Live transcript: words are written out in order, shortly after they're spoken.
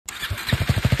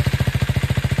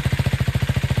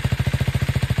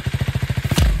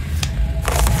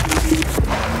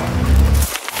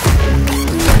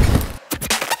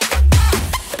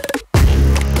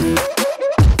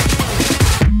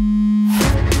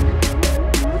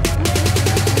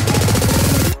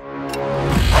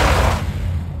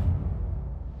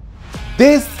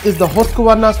This is the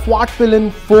Husqvarna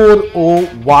Svartpilen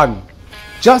 401.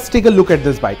 Just take a look at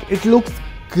this bike. It looks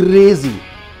crazy.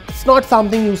 It's not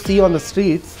something you see on the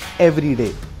streets every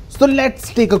day. So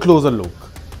let's take a closer look.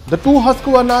 The two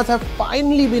Husqvarnas have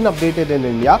finally been updated in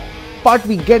India, but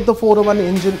we get the 401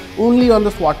 engine only on the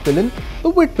Svartpilen.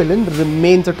 The Svartpilen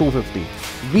remains a 250.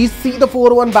 We see the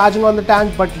 401 badging on the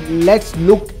tank, but let's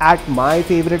look at my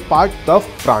favorite part, the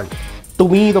front. To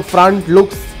me, the front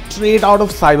looks straight out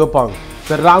of cyberpunk.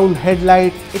 The round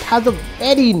headlights, it has a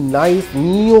very nice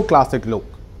neo-classic look.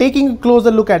 Taking a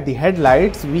closer look at the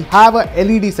headlights, we have a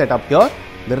LED setup here.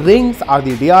 The rings are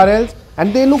the DRLs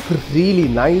and they look really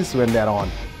nice when they're on.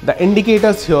 The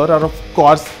indicators here are of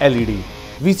course LED.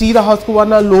 We see the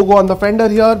Husqvarna logo on the fender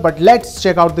here, but let's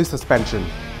check out the suspension.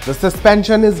 The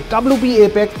suspension is WP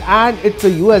Apex and it's a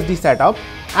USD setup,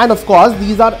 and of course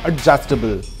these are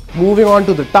adjustable. Moving on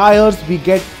to the tires, we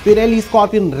get Pirelli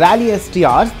Scorpion Rally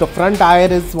STRs. The front tire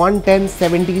is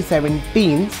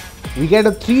 110/70/17. We get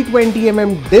a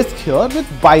 320mm disc here with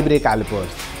bi-brake calipers.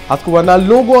 Husqvarna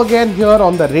logo again here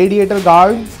on the radiator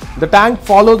guards. The tank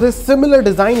follows a similar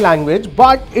design language,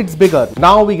 but it's bigger.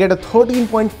 Now we get a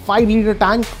 13.5 litre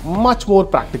tank, much more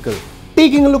practical.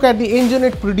 Taking a look at the engine,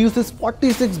 it produces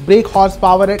 46 brake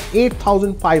horsepower at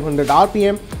 8,500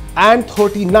 RPM and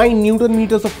 39 Newton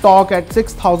meters of torque at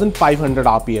 6,500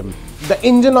 RPM. The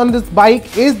engine on this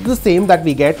bike is the same that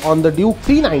we get on the Duke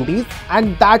 390s,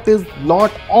 and that is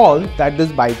not all that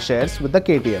this bike shares with the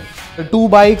KTM. The two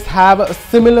bikes have a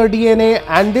similar DNA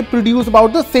and they produce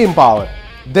about the same power.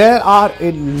 There are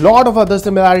a lot of other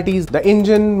similarities: the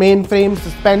engine, mainframe,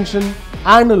 suspension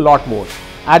and a lot more.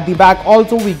 At the back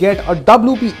also we get a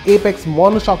WP Apex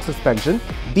monoshock suspension.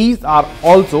 These are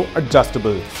also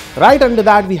adjustable. Right under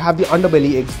that we have the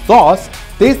underbelly exhaust.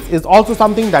 This is also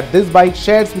something that this bike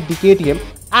shares with the KTM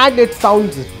and it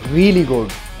sounds really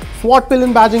good.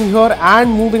 Svartpilen badging here,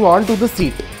 and moving on to the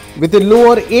seat. With a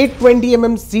lower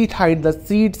 820mm seat height, the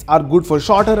seats are good for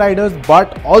shorter riders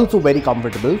but also very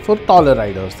comfortable for taller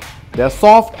riders. They are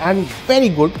soft and very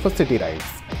good for city rides.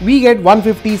 We get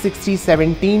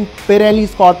 150/60/17 Pirelli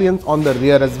Scorpions on the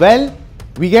rear as well.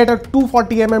 We get a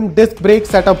 240mm disc brake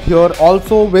setup here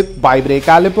also with bi-brake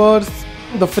calipers.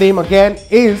 The frame again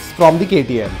is from the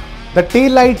KTM. The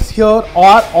tail lights here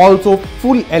are also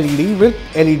full LED with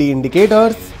LED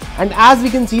indicators. And as we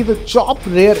can see, the chopped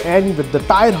rear end with the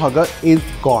tire hugger is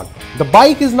gone. The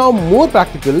bike is now more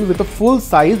practical with a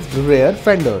full-sized rear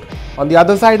fender. On the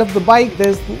other side of the bike,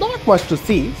 there's not much to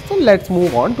see, so let's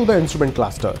move on to the instrument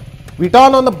cluster. We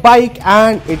turn on the bike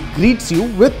and it greets you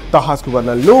with the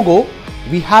Husqvarna logo.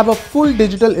 We have a full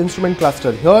digital instrument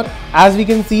cluster here. As we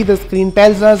can see, the screen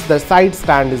tells us the side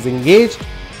stand is engaged.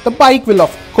 The bike will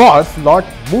of course not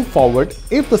move forward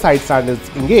if the side stand is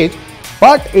engaged,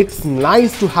 but it's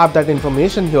nice to have that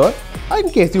information here in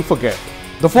case you forget.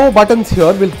 The 4 buttons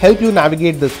here will help you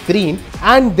navigate the screen,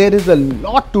 and there is a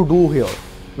lot to do here.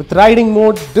 With riding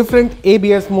modes, different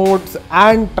ABS modes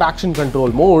and traction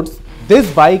control modes, this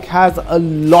bike has a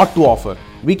lot to offer.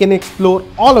 We can explore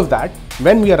all of that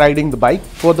when we are riding the bike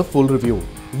for the full review.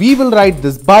 We will ride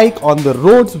this bike on the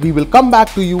roads. We will come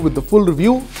back to you with the full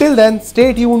review. Till then,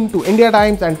 stay tuned to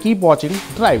Indiatimes and keep watching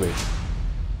Drive It.